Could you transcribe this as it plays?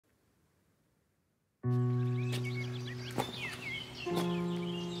I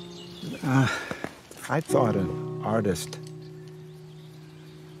thought an artist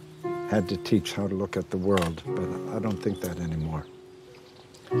had to teach how to look at the world, but I don't think that anymore.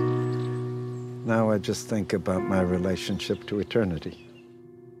 Now I just think about my relationship to eternity.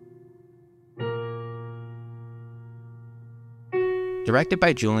 Directed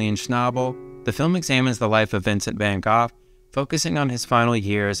by Julian Schnabel, the film examines the life of Vincent van Gogh, focusing on his final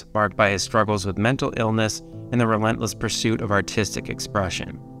years marked by his struggles with mental illness and the relentless pursuit of artistic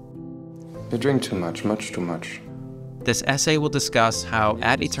expression. You drink too much too much. This essay will discuss how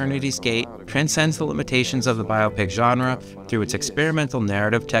At Eternity's Gate transcends the limitations of the biopic genre through its experimental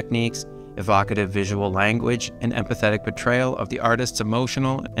narrative techniques, evocative visual language, and empathetic portrayal of the artist's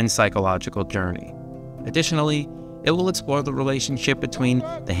emotional and psychological journey. Additionally, it will explore the relationship between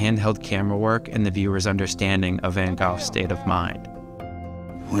the handheld camera work and the viewer's understanding of Van Gogh's state of mind.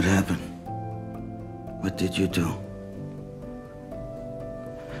 What happened? What did you do?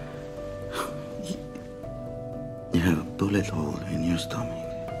 You have a bullet hole in your stomach.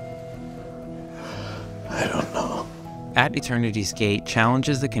 I don't know. At Eternity's Gate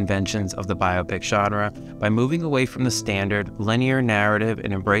challenges the conventions of the biopic genre by moving away from the standard linear narrative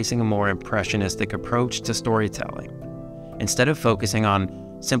and embracing a more impressionistic approach to storytelling. Instead of focusing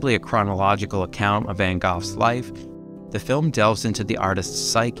on simply a chronological account of Van Gogh's life, the film delves into the artist's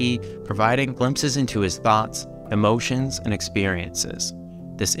psyche, providing glimpses into his thoughts, emotions, and experiences.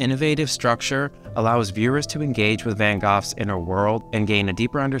 This innovative structure allows viewers to engage with Van Gogh's inner world and gain a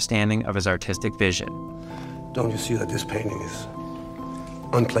deeper understanding of his artistic vision. Don't you see that this painting is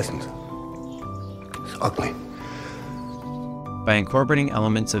unpleasant? It's ugly. By incorporating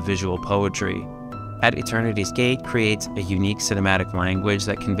elements of visual poetry, At Eternity's Gate creates a unique cinematic language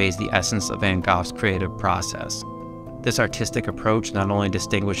that conveys the essence of Van Gogh's creative process. This artistic approach not only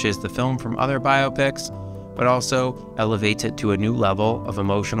distinguishes the film from other biopics, but also elevates it to a new level of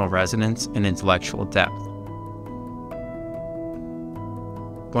emotional resonance and intellectual depth.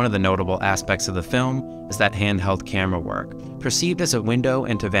 One of the notable aspects of the film is that handheld camera work, perceived as a window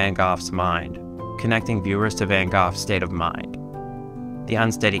into Van Gogh's mind, connecting viewers to Van Gogh's state of mind. The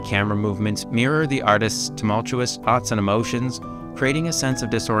unsteady camera movements mirror the artist's tumultuous thoughts and emotions, creating a sense of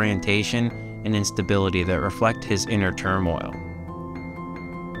disorientation and instability that reflect his inner turmoil.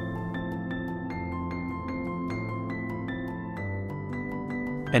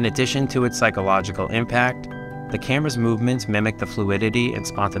 In addition to its psychological impact, the camera's movements mimic the fluidity and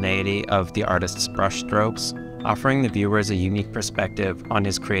spontaneity of the artist's brushstrokes, offering the viewers a unique perspective on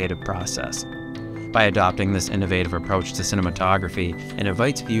his creative process. By adopting this innovative approach to cinematography, it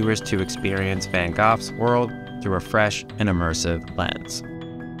invites viewers to experience Van Gogh's world through a fresh and immersive lens.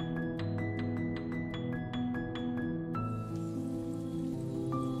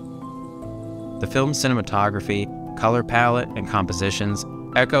 The film's cinematography, color palette, and compositions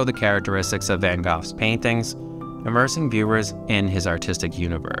echo the characteristics of Van Gogh's paintings, immersing viewers in his artistic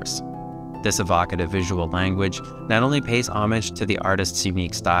universe. This evocative visual language not only pays homage to the artist's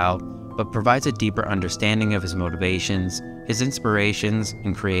unique style, but provides a deeper understanding of his motivations, his inspirations,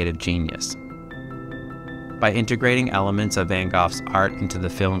 and creative genius. By integrating elements of Van Gogh's art into the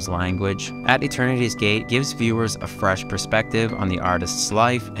film's language, At Eternity's Gate gives viewers a fresh perspective on the artist's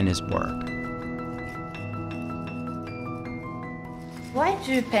life and his work. Why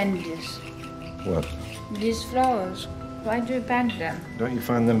do you paint this? What? These flowers. Why do you paint them? Don't you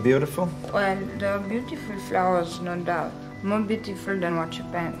find them beautiful? Well, they're beautiful flowers, no doubt. More beautiful than what you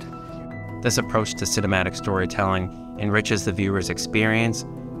paint. This approach to cinematic storytelling enriches the viewer's experience,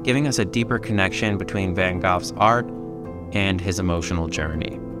 giving us a deeper connection between Van Gogh's art and his emotional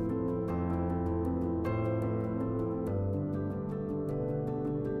journey.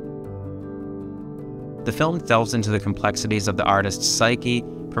 The film delves into the complexities of the artist's psyche,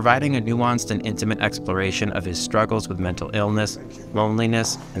 providing a nuanced and intimate exploration of his struggles with mental illness,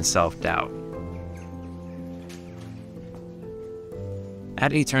 loneliness, and self-doubt.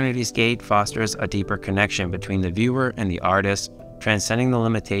 At Eternity's Gate fosters a deeper connection between the viewer and the artist, transcending the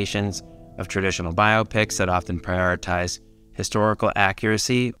limitations of traditional biopics that often prioritize historical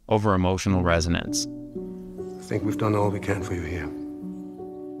accuracy over emotional resonance. I think we've done all we can for you here.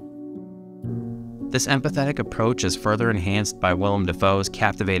 This empathetic approach is further enhanced by Willem Dafoe's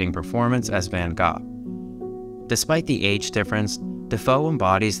captivating performance as Van Gogh. Despite the age difference, Dafoe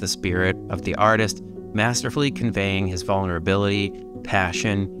embodies the spirit of the artist, masterfully conveying his vulnerability,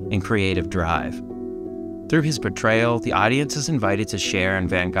 passion, and creative drive. Through his portrayal, the audience is invited to share in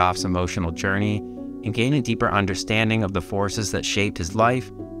Van Gogh's emotional journey and gain a deeper understanding of the forces that shaped his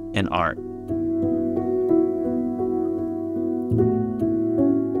life and art.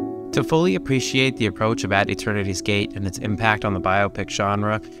 To fully appreciate the approach of At Eternity's Gate and its impact on the biopic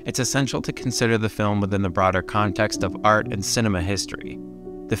genre, it's essential to consider the film within the broader context of art and cinema history.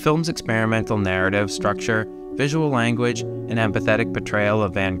 The film's experimental narrative structure, visual language, and empathetic portrayal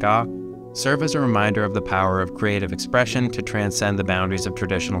of Van Gogh serve as a reminder of the power of creative expression to transcend the boundaries of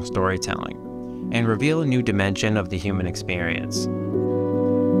traditional storytelling and reveal a new dimension of the human experience.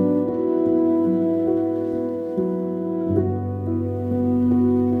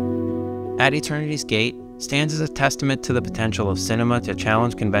 At Eternity's Gate stands as a testament to the potential of cinema to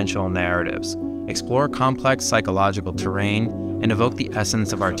challenge conventional narratives, explore complex psychological terrain, and evoke the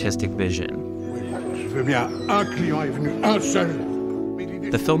essence of artistic vision.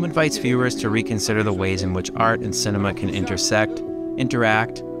 The film invites viewers to reconsider the ways in which art and cinema can intersect,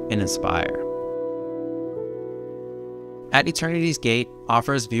 interact, and inspire. At Eternity's Gate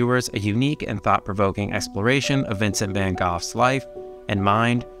offers viewers a unique and thought-provoking exploration of Vincent van Gogh's life and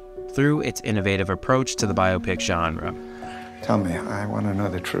mind through its innovative approach to the biopic genre. Tell me, I want to know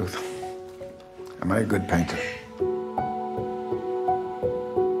the truth. Am I a good painter?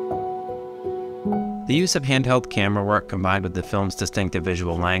 The use of handheld camera work combined with the film's distinctive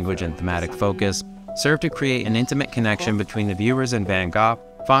visual language and thematic focus serve to create an intimate connection between the viewers and Van Gogh,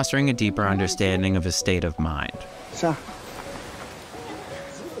 fostering a deeper understanding of his state of mind. Ça.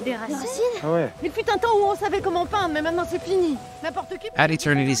 Des racines? Ah ouais. Il fut un temps où on savait comment peindre, mais maintenant c'est fini. N'importe qui. At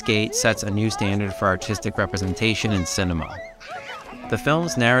Eternity's Gate sets a new standard for artistic representation in cinema. The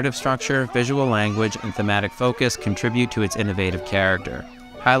film's narrative structure, visual language, and thematic focus contribute to its innovative character,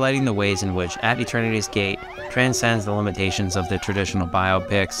 highlighting the ways in which At Eternity's Gate transcends the limitations of the traditional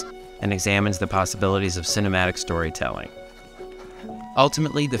biopics and examines the possibilities of cinematic storytelling.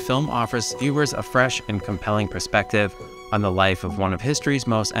 Ultimately, the film offers viewers a fresh and compelling perspective on the life of one of history's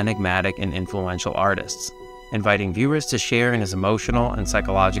most enigmatic and influential artists, inviting viewers to share in his emotional and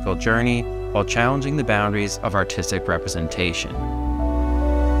psychological journey while challenging the boundaries of artistic representation.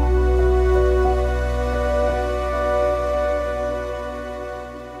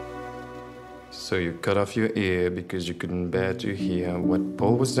 So you cut off your ear because you couldn't bear to hear what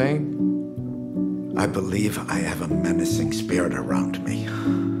Paul was saying? I believe I have a menacing spirit around me.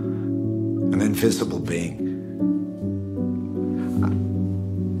 An invisible being.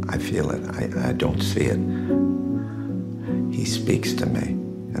 I feel it. I don't see it. He speaks to me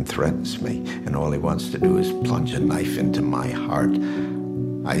and threatens me, and all he wants to do is plunge a knife into my heart.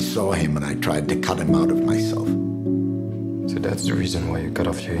 I saw him and I tried to cut him out of myself. So that's the reason why you cut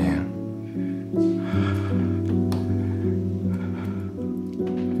off your ear?